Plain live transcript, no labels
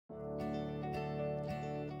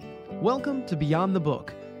Welcome to Beyond the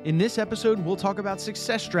Book. In this episode, we'll talk about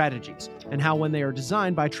success strategies and how when they are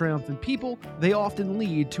designed by triumphant people, they often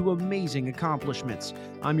lead to amazing accomplishments.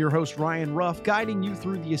 I'm your host, Ryan Ruff, guiding you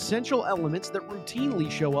through the essential elements that routinely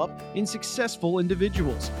show up in successful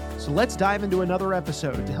individuals. So let's dive into another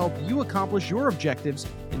episode to help you accomplish your objectives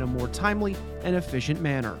in a more timely and efficient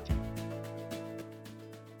manner.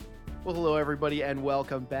 Well, hello, everybody, and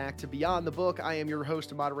welcome back to Beyond the Book. I am your host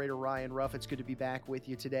and moderator, Ryan Ruff. It's good to be back with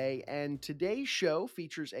you today. And today's show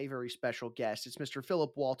features a very special guest. It's Mr.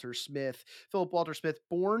 Philip Walter Smith. Philip Walter Smith,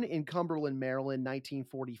 born in Cumberland, Maryland,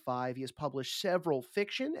 1945. He has published several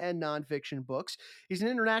fiction and nonfiction books. He's an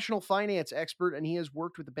international finance expert, and he has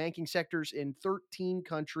worked with the banking sectors in 13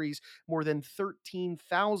 countries. More than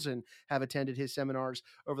 13,000 have attended his seminars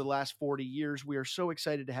over the last 40 years. We are so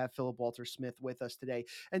excited to have Philip Walter Smith with us today.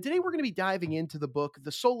 And today we're going to be diving into the book,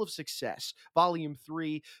 The Soul of Success, Volume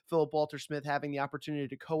 3. Philip Walter Smith having the opportunity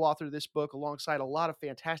to co-author this book alongside a lot of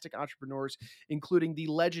fantastic entrepreneurs, including the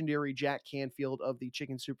legendary Jack Canfield of the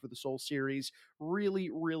Chicken Soup for the Soul series.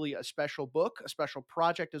 Really a special book, a special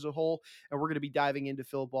project as a whole, and we're going to be diving into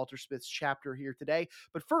Philip Walter Smith's chapter here today.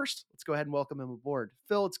 But first, let's go ahead and welcome him aboard.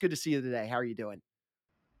 Phil, it's good to see you today. How are you doing?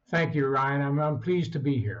 Thank you, Ryan. I'm pleased to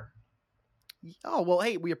be here. Oh, well,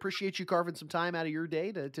 hey, we appreciate you carving some time out of your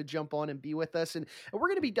day to jump on and be with us. And we're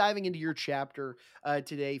going to be diving into your chapter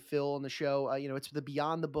today, Phil, on the show. It's the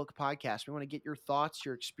Beyond the Book podcast. We want to get your thoughts,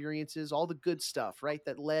 your experiences, all the good stuff, right,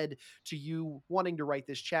 that led to you wanting to write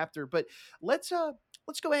this chapter. But let's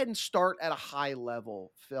go ahead and start at a high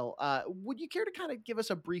level, Phil. Would you care to kind of give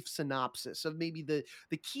us a brief synopsis of maybe the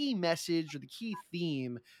key message or the key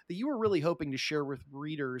theme that you were really hoping to share with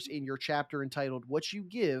readers in your chapter entitled What You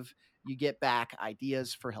Give, You Get Back,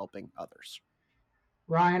 Ideas for Helping Others?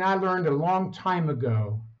 Ryan, I learned a long time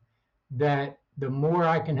ago that the more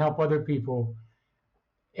I can help other people,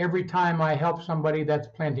 every time I help somebody, that's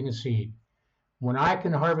planting a seed. When I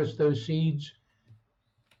can harvest those seeds,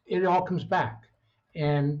 it all comes back.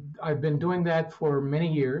 And I've been doing that for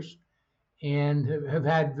many years and have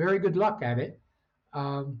had very good luck at it.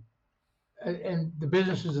 And the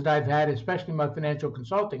businesses that I've had, especially my financial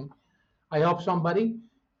consulting, I help somebody,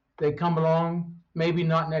 they come along, maybe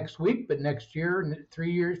not next week, but next year,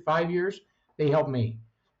 3 years, 5 years, they help me.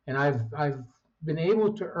 And I've been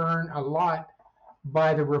able to earn a lot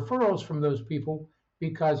by the referrals from those people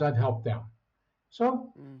because I've helped them.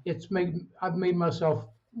 So I've made myself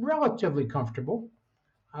relatively comfortable,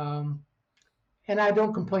 and I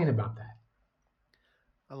don't complain about that.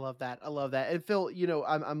 I love that. And Phil,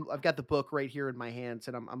 I've got the book right here in my hands,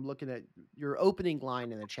 and I'm looking at your opening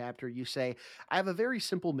line in the chapter. You say, "I have a very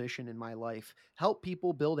simple mission in my life: help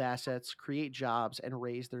people build assets, create jobs, and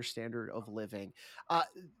raise their standard of living."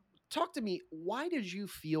 Talk to me. Why did you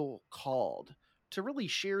feel called to really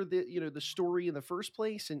share the story in the first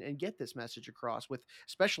place and get this message across,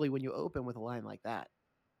 especially when you open with a line like that?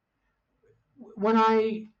 When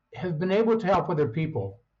I have been able to help other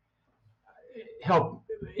people, help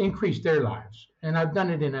increase their lives, and I've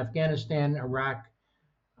done it in Afghanistan, Iraq,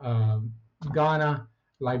 Ghana,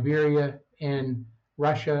 Liberia, and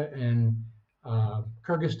Russia, and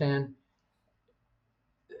Kyrgyzstan,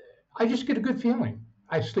 I just get a good feeling.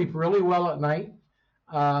 I sleep really well at night.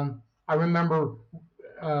 I remember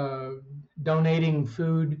donating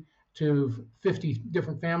food to 50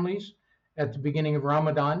 different families at the beginning of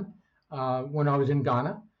Ramadan when I was in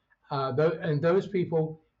Ghana. And those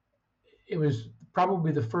people, it was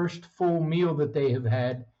probably the first full meal that they have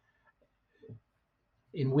had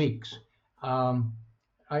in weeks.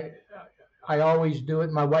 I always do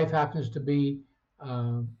it. My wife happens to be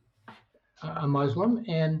a Muslim,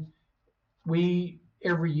 and we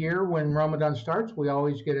every year when Ramadan starts, we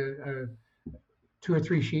always get a 2 or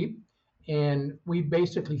 3 sheep, and we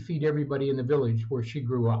basically feed everybody in the village where she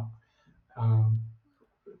grew up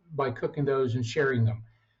by cooking those and sharing them.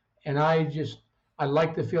 And I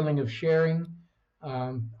like the feeling of sharing.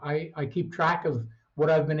 I keep track of what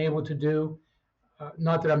I've been able to do.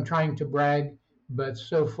 Not that I'm trying to brag, but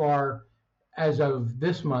so far, as of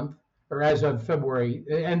this month, or as of February,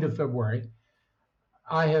 the end of February,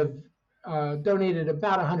 I have donated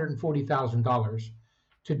about $140,000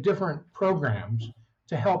 to different programs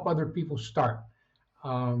to help other people start.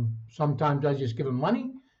 Sometimes I just give them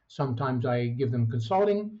money. Sometimes I give them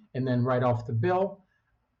consulting and then write off the bill.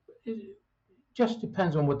 It just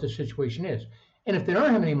depends on what the situation is. And if they don't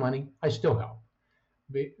have any money, I still help.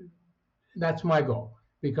 That's my goal,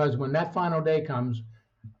 because when that final day comes,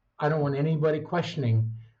 I don't want anybody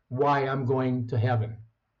questioning why I'm going to heaven.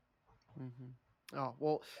 Mm-hmm. Oh,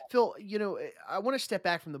 well, Phil, I want to step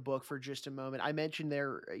back from the book for just a moment. I mentioned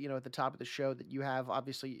there, at the top of the show that you have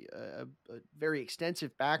obviously a very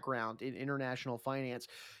extensive background in international finance.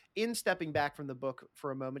 In stepping back from the book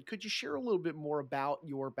for a moment, could you share a little bit more about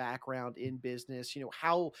your background in business?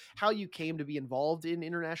 How you came to be involved in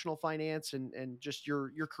international finance and just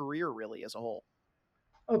your career really as a whole.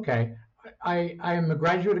 Okay, I am a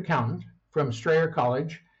graduate accountant from Strayer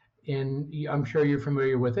College, I'm sure you're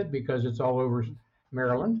familiar with it because it's all over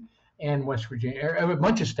Maryland and West Virginia, a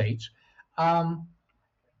bunch of states. Um,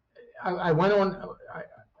 I went on.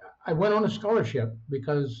 I went on a scholarship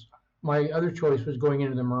because my other choice was going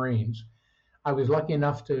into the Marines. I was lucky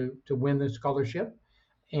enough to win the scholarship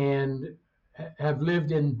and have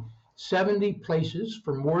lived in 70 places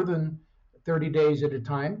for more than 30 days at a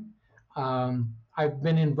time. I've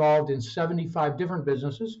been involved in 75 different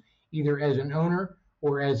businesses, either as an owner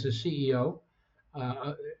or as a CEO,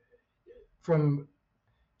 uh, from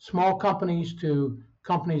small companies to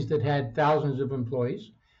companies that had thousands of employees.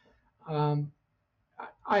 Um,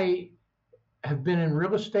 I have been in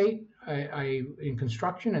real estate, I in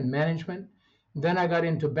construction and management. Then I got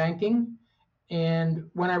into banking, and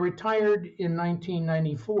when I retired in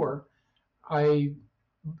 1994, I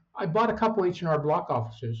I bought a couple H&R Block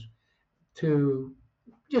offices to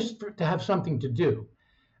to have something to do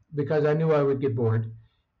because I knew I would get bored.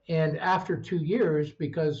 And after 2 years,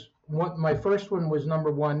 because my first one was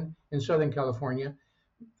number one in Southern California,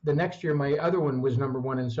 the next year my other one was number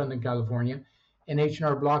one in Southern California, and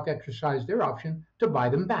H&R Block exercised their option to buy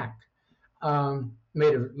them back.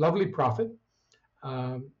 Made a lovely profit,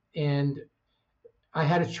 and I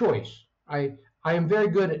had a choice. I am very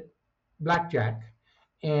good at blackjack,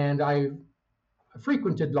 and I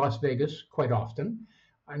frequented Las Vegas quite often,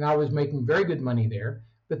 and I was making very good money there.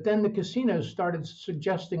 But then the casinos started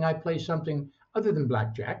suggesting I play something other than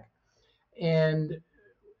blackjack, and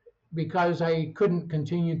because I couldn't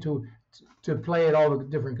continue to play at all the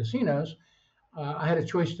different casinos, I had a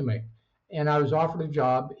choice to make, and I was offered a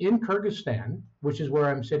job in Kyrgyzstan, which is where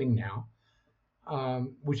I'm sitting now,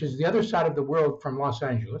 which is the other side of the world from Los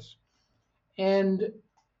Angeles, and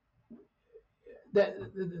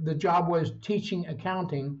the job was teaching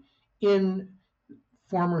accounting in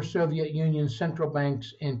former Soviet Union central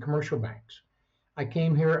banks and commercial banks. I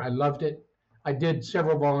came here, I loved it. I did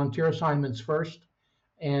several volunteer assignments first,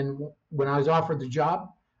 and when I was offered the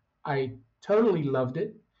job, I totally loved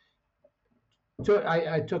it. So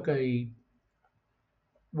I took a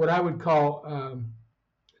what I would call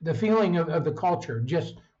the feeling of the culture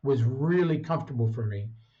just was really comfortable for me,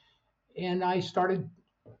 and I started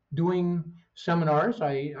doing seminars.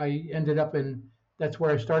 I ended up in that's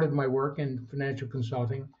where I started my work in financial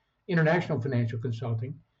consulting, international financial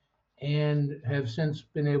consulting, and have since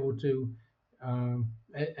been able to,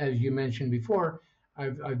 as you mentioned before,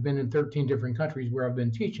 I've been in 13 different countries where I've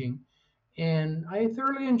been teaching, and I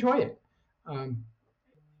thoroughly enjoy it. Um,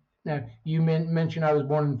 Now, you mentioned I was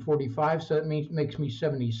born in 45, so that makes me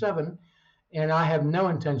 77, and I have no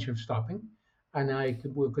intention of stopping, and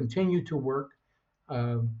will continue to work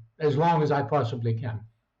uh, as long as I possibly can.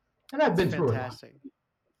 And I've It's been through a lot. fantastic.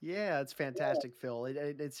 Yeah, it's fantastic, Phil.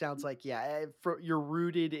 It sounds like you're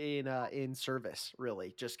rooted in service,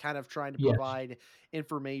 really, just kind of trying to Yes. provide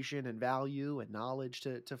information and value and knowledge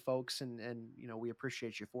to folks, and we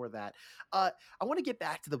appreciate you for that. I want to get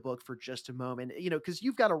back to the book for just a moment, because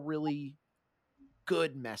you've got a really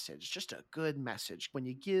good message, just a good message. When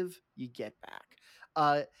you give, you get back.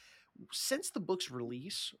 Uh, since the book's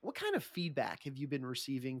release, what kind of feedback have you been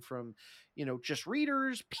receiving from, just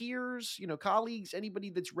readers, peers, colleagues, anybody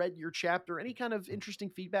that's read your chapter? Any kind of interesting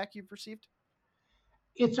feedback you've received?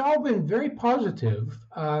 It's all been very positive.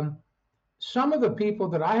 Some of the people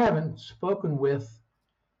that I haven't spoken with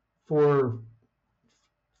for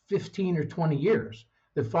 15 or 20 years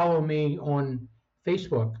that follow me on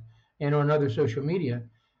Facebook and on other social media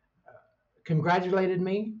congratulated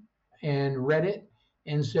me and read it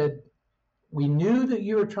and said, we knew that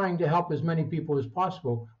you were trying to help as many people as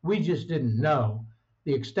possible. We just didn't know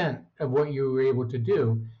the extent of what you were able to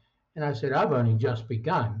do. And I said, I've only just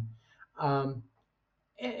begun. Um,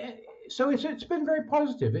 so it's been very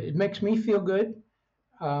positive. It makes me feel good.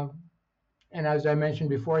 Um, and as I mentioned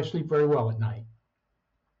before, I sleep very well at night.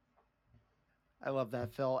 I love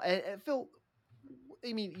that, Phil. And Phil,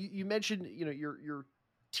 I mean, you mentioned, you're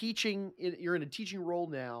teaching, you're in a teaching role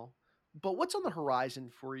now, but what's on the horizon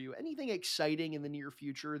for you? Anything exciting in the near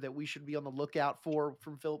future that we should be on the lookout for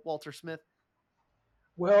from Philip Walter Smith?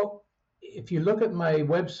 Well, if you look at my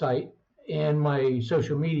website and my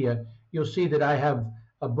social media, you'll see that I have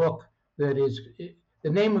a book that is the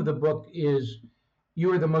name of the book is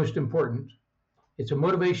You Are the Most Important. It's a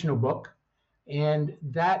motivational book, and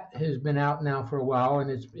that has been out now for a while,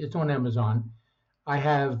 and it's on Amazon. I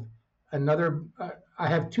have another. I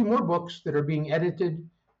have two more books that are being edited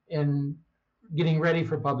and getting ready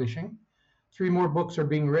for publishing. Three more books are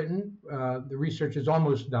being written. The research is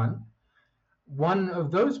almost done. One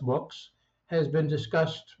of those books has been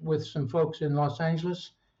discussed with some folks in Los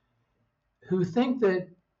Angeles who think that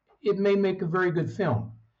it may make a very good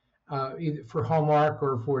film, either for Hallmark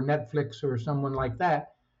or for Netflix or someone like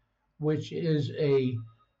that, which is a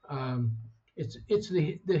it's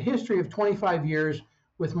the history of 25 years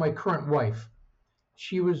with my current wife.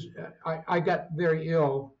 She was I got very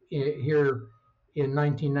ill here in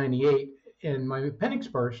 1998, and my appendix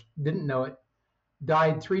burst. Didn't know it.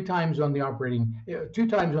 Died three times on the operating, two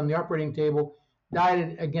times on the operating table.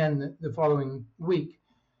 Died again the following week,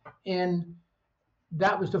 and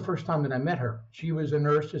that was the first time that I met her. She was a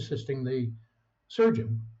nurse assisting the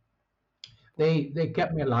surgeon. They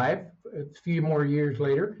kept me alive. A few more years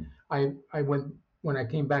later, I went when I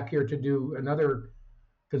came back here to do another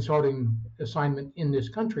consulting assignment in this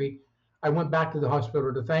country. I went back to the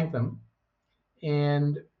hospital to thank them,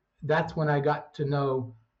 and that's when I got to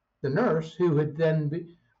know the nurse who had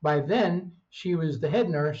by then she was the head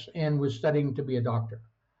nurse and was studying to be a doctor.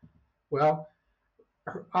 Well,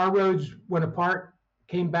 our roads went apart,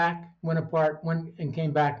 came back, went apart, went and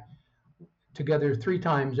came back together three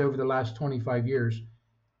times over the last 25 years.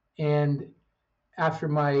 And after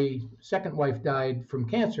my second wife died from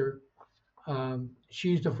cancer,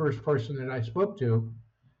 she's the first person that I spoke to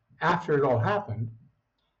after it all happened.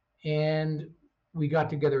 And we got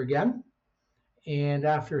together again. And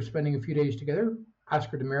after spending a few days together, asked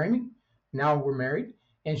her to marry me. Now we're married,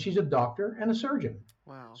 and she's a doctor and a surgeon.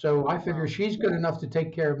 Wow. So I figure Wow. she's good enough to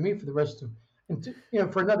take care of me for the rest of,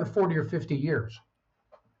 for another 40 or 50 years.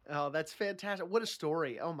 Oh, that's fantastic. What a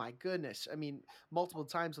story. Oh my goodness. I mean, multiple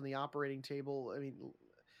times on the operating table. I mean,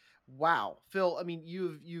 wow. Phil, I mean,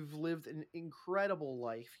 you've lived an incredible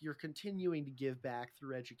life. You're continuing to give back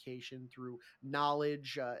through education, through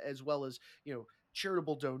knowledge, as well as,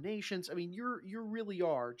 charitable donations. I mean, you really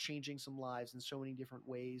are changing some lives in so many different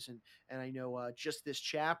ways, and I know just this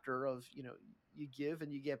chapter of, you give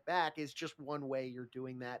and you get back is just one way you're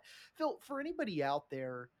doing that. Phil, for anybody out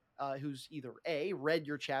there who's either A, read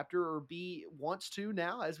your chapter, or B, wants to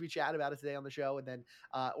now, as we chat about it today on the show, and then,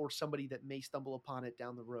 or somebody that may stumble upon it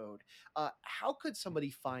down the road, how could somebody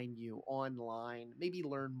find you online, maybe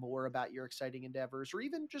learn more about your exciting endeavors, or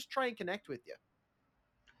even just try and connect with you?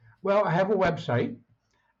 Well, I have a website,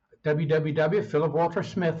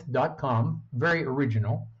 www.philipwaltersmith.com, very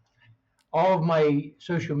original. All of my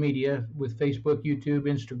social media with Facebook, YouTube,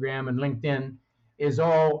 Instagram, and LinkedIn is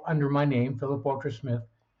all under my name, Philip Walter Smith.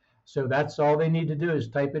 So that's all they need to do is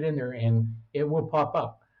type it in there, and it will pop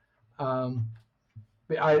up. Um,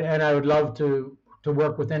 I would love to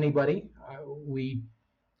work with anybody. We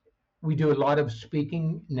do a lot of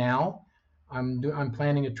speaking now. I'm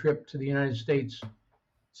planning a trip to the United States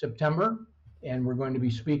September, and we're going to be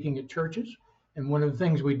speaking at churches. And one of the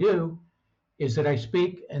things we do is that I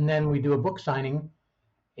speak, and then we do a book signing,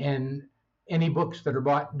 and any books that are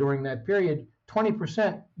bought during that period,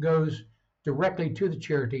 20% goes directly to the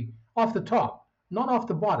charity off the top, not off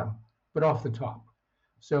the bottom, but off the top.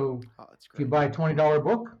 So Oh, that's if you great. buy a $20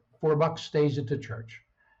 book, $4 stays at the church.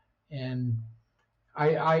 And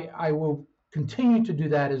I will continue to do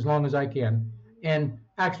that as long as I can. And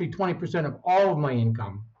actually 20% of all of my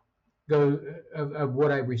income go of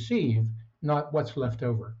what I receive, not what's left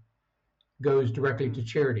over, goes directly Hmm. to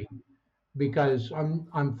charity, because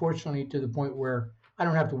I'm fortunately to the point where I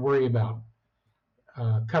don't have to worry about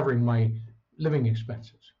covering my living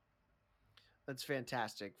expenses. That's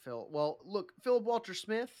fantastic, Phil. Well, look, Philip Walter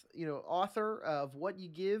Smith, author of What You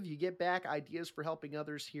Give, You Get Back, Ideas for Helping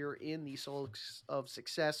Others here in the Soul of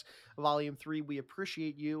Success, Volume 3. We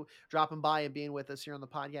appreciate you dropping by and being with us here on the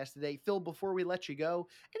podcast today. Phil, before we let you go,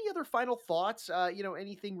 any other final thoughts,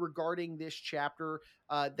 anything regarding this chapter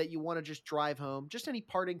that you want to just drive home? Just any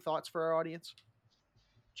parting thoughts for our audience?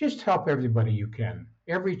 Just help everybody you can.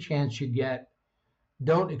 Every chance you get,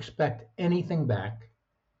 don't expect anything back.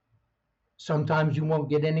 Sometimes you won't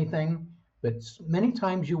get anything, but many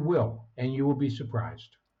times you will, and you will be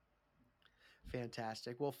surprised.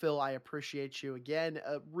 Fantastic. Well, Phil, I appreciate you again.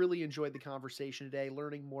 Really enjoyed the conversation today,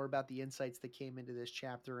 learning more about the insights that came into this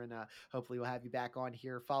chapter, and hopefully we'll have you back on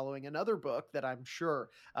here following another book that I'm sure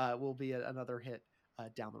will be another hit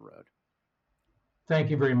down the road. Thank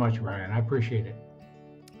you very much, Ryan. I appreciate it.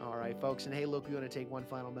 All right, folks. And hey, look, we want to take one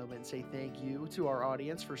final moment and say thank you to our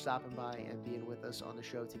audience for stopping by and being with us on the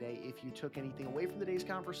show today. If you took anything away from today's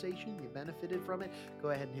conversation, you benefited from it, go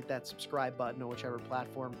ahead and hit that subscribe button on whichever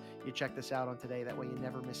platform you check this out on today. That way you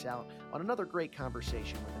never miss out on another great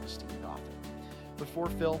conversation with an esteemed author. But for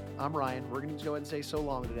Phil, I'm Ryan. We're going to go ahead and say so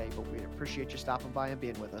long today, but we appreciate you stopping by and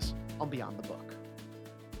being with us on Beyond the Book.